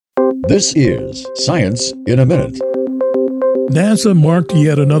This is Science in a Minute. NASA marked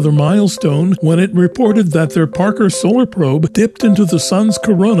yet another milestone when it reported that their Parker Solar Probe dipped into the Sun's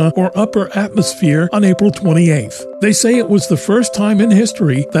corona or upper atmosphere on April 28th. They say it was the first time in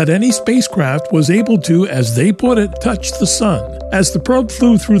history that any spacecraft was able to, as they put it, touch the Sun. As the probe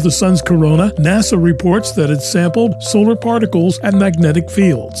flew through the Sun's corona, NASA reports that it sampled solar particles and magnetic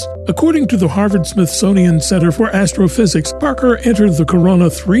fields. According to the Harvard-Smithsonian Center for Astrophysics, Parker entered the corona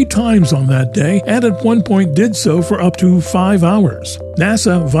 3 times on that day and at one point did so for up to 5 hours.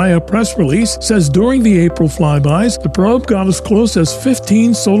 NASA, via press release, says during the April flybys, the probe got as close as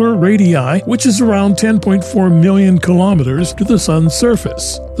 15 solar radii, which is around 10.4 million kilometers, to the Sun's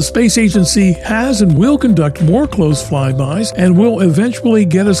surface. The space agency has and will conduct more close flybys and will eventually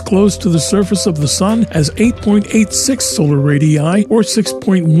get as close to the surface of the Sun as 8.86 solar radii, or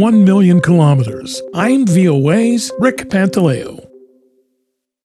 6.1 million kilometers. I'm VOA's Rick Pantaleo.